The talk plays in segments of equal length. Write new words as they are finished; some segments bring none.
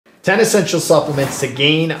10 essential supplements to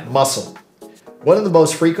gain muscle. One of the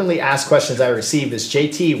most frequently asked questions I receive is,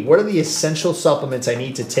 JT, what are the essential supplements I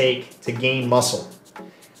need to take to gain muscle?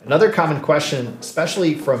 Another common question,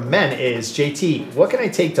 especially from men, is, JT, what can I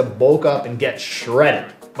take to bulk up and get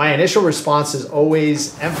shredded? My initial response is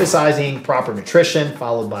always emphasizing proper nutrition,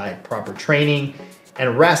 followed by proper training,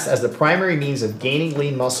 and rest as the primary means of gaining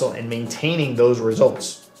lean muscle and maintaining those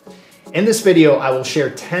results. In this video, I will share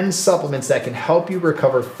 10 supplements that can help you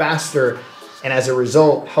recover faster and as a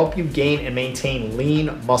result, help you gain and maintain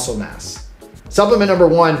lean muscle mass. Supplement number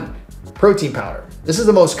 1, protein powder. This is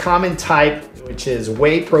the most common type, which is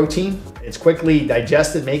whey protein. It's quickly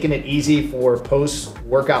digested, making it easy for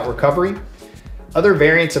post-workout recovery. Other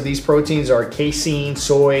variants of these proteins are casein,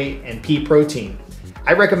 soy, and pea protein.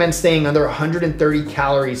 I recommend staying under 130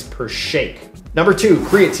 calories per shake. Number 2,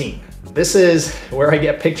 creatine. This is where I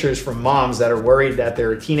get pictures from moms that are worried that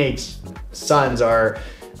their teenage sons are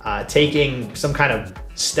taking some kind of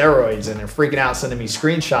steroids and they're freaking out, sending me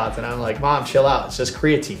screenshots, and I'm like, Mom, chill out, it's just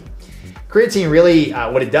creatine. Creatine really,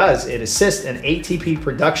 what it does, it assists in ATP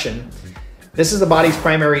production. This is the body's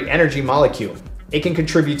primary energy molecule. It can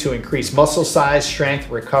contribute to increased muscle size, strength,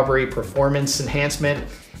 recovery, performance enhancement,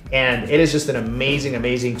 and it is just an amazing,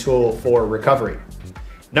 amazing tool for recovery.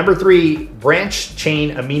 Number 3, branch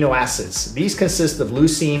chain amino acids. These consist of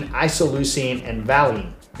leucine, isoleucine, and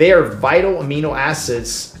valine. They are vital amino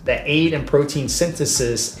acids that aid in protein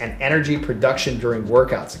synthesis and energy production during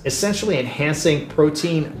workouts, essentially enhancing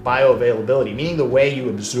protein bioavailability, meaning the way you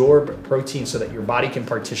absorb protein so that your body can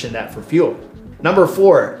partition that for fuel. Number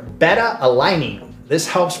 4, Beta-Alanine. This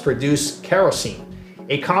helps produce kerosene,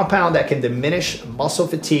 a compound that can diminish muscle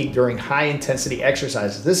fatigue during high intensity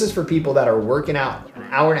exercises. This is for people that are working out an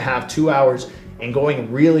hour and a half, 2 hours, and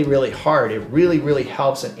going really, really hard. It really, really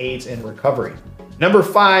helps and aids in recovery. Number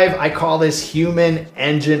 5, I call this human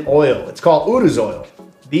engine oil. It's called Udos Oil.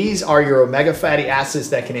 These are your omega fatty acids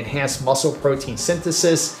that can enhance muscle protein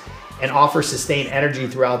synthesis and offer sustained energy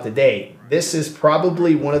throughout the day. This is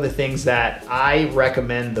probably one of the things that I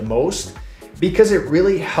recommend the most because it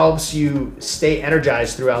really helps you stay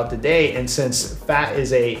energized throughout the day. And since fat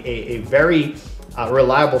is a very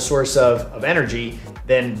reliable source of energy,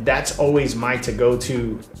 then that's always my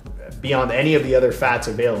to-go-to beyond any of the other fats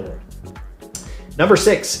available. Number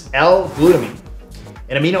 6, L-Glutamine,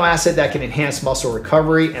 an amino acid that can enhance muscle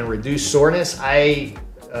recovery and reduce soreness. I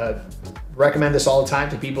recommend this all the time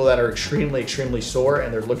to people that are extremely, extremely sore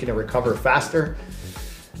and they're looking to recover faster.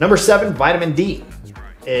 Number 7, vitamin D.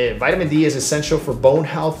 Vitamin D is essential for bone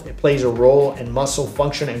health. It plays a role in muscle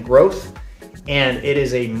function and growth, and it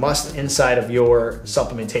is a must inside of your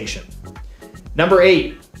supplementation. Number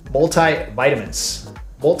 8, multivitamins.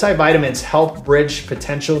 Multivitamins help bridge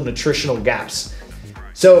potential nutritional gaps.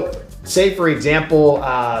 So say for example,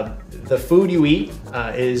 the food you eat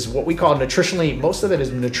is what we call nutritionally, most of it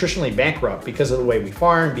is nutritionally bankrupt because of the way we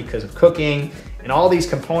farm, because of cooking, and all these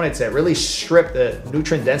components that really strip the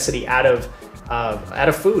nutrient density out of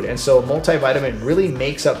food. And so multivitamin really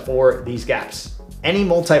makes up for these gaps. Any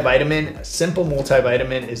multivitamin, a simple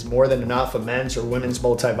multivitamin is more than enough. A men's or women's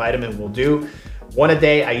multivitamin will do. One a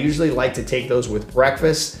day. I usually like to take those with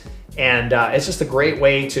breakfast, and it's just a great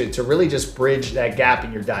way to really just bridge that gap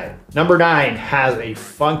in your diet. Number 9 has a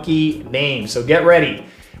funky name, so get ready.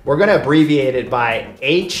 We're gonna abbreviate it by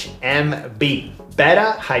HMB,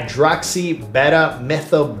 beta-hydroxy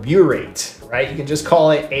beta-methylbutyrate, right? You can just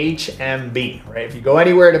call it HMB, right? If you go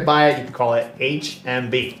anywhere to buy it, you can call it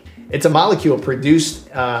HMB. It's a molecule produced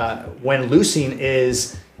when leucine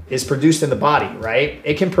is produced in the body, right?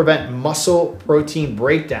 It can prevent muscle protein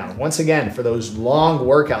breakdown. Once again, for those long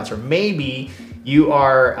workouts, or maybe you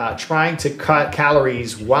are trying to cut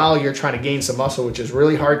calories while you're trying to gain some muscle, which is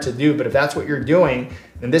really hard to do, but if that's what you're doing,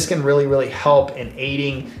 then this can really, really help in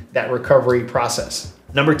aiding that recovery process.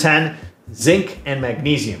 Number 10, zinc and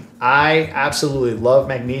magnesium. I absolutely love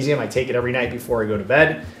magnesium. I take it every night before I go to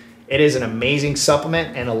bed. It is an amazing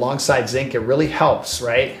supplement, and alongside zinc, it really helps,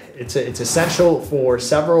 right? It's essential for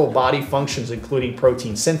several body functions, including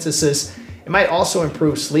protein synthesis. It might also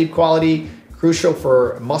improve sleep quality, crucial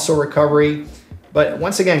for muscle recovery. But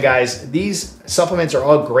once again, guys, these supplements are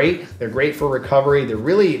all great. They're great for recovery. They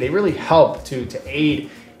really help to aid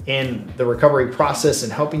in the recovery process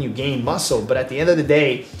and helping you gain muscle. But at the end of the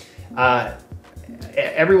day,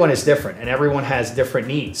 everyone is different and everyone has different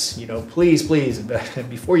needs. You know, please,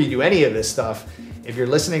 before you do any of this stuff, if you're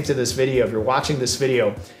listening to this video, if you're watching this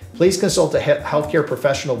video, please consult a healthcare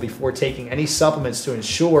professional before taking any supplements to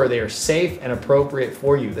ensure they are safe and appropriate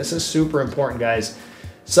for you. This is super important, guys.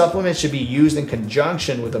 Supplements should be used in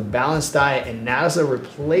conjunction with a balanced diet and not as a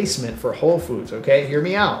replacement for whole foods, okay? Hear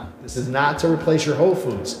me out. This is not to replace your whole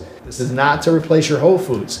foods. This is not to replace your whole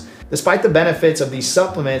foods. Despite the benefits of these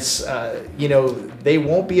supplements, they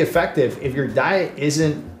won't be effective if your diet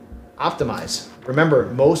isn't optimized. Remember,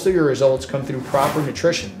 most of your results come through proper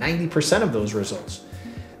nutrition, 90% of those results.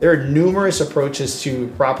 There are numerous approaches to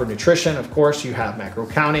proper nutrition. Of course, you have macro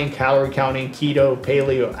counting, calorie counting, keto,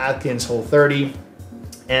 paleo, Atkins, Whole30,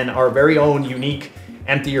 and our very own unique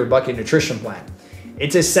empty your bucket nutrition plan.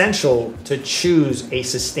 It's essential to choose a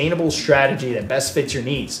sustainable strategy that best fits your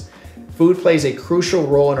needs. Food plays a crucial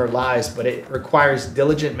role in our lives, but it requires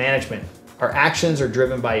diligent management. Our actions are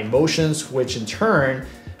driven by emotions, which in turn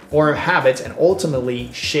form habits and ultimately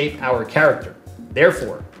shape our character.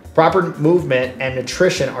 Therefore, proper movement and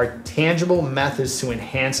nutrition are tangible methods to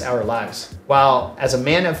enhance our lives. While as a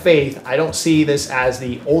man of faith, I don't see this as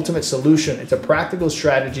the ultimate solution, it's a practical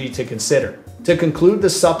strategy to consider. To conclude, the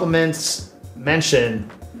supplements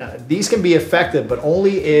mentioned, these can be effective, but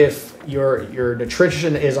only if your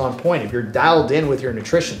nutrition is on point, if you're dialed in with your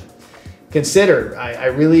nutrition. Consider, I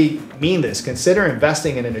really mean this, consider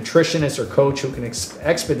investing in a nutritionist or coach who can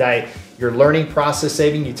expedite your learning process,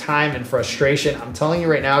 saving you time and frustration. I'm telling you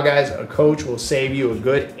right now, guys, a coach will save you a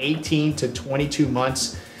good 18 to 22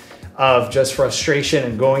 months of just frustration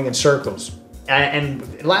and going in circles.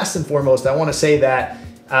 And last and foremost, I want to say that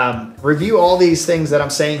review all these things that I'm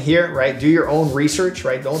saying here, right? Do your own research,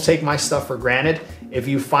 right? Don't take my stuff for granted. If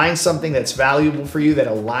you find something that's valuable for you that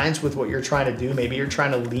aligns with what you're trying to do, maybe you're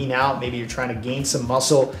trying to lean out, maybe you're trying to gain some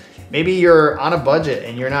muscle, maybe you're on a budget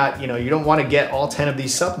and you're not, you don't want to get all 10 of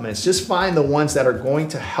these supplements. Just find the ones that are going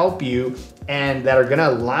to help you and that are going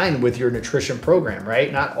to align with your nutrition program, right?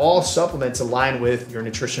 Not all supplements align with your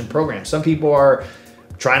nutrition program. Some people are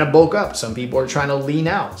trying to bulk up. Some people are trying to lean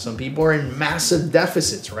out. Some people are in massive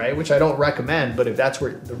deficits, right? Which I don't recommend, but if that's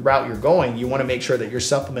where the route you're going, you want to make sure that you're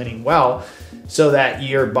supplementing well so that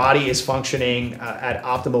your body is functioning at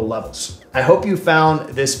optimal levels. I hope you found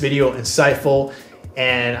this video insightful,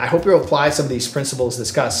 and I hope you'll apply some of these principles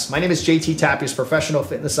discussed. My name is JT Tapias, professional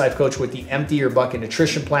fitness life coach with the Empty Your Bucket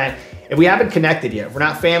Nutrition Plan. If we haven't connected yet, if we're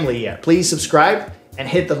not family yet, please subscribe and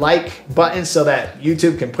hit the like button so that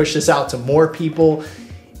YouTube can push this out to more people.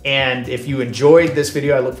 And if you enjoyed this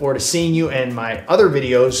video, I look forward to seeing you in my other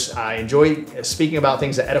videos. I enjoy speaking about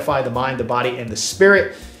things that edify the mind, the body, and the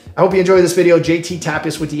spirit. I hope you enjoyed this video. JT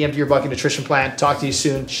Tapias with the Empty Your Bucket Nutrition Plan. Talk to you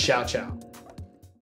soon. Ciao, ciao.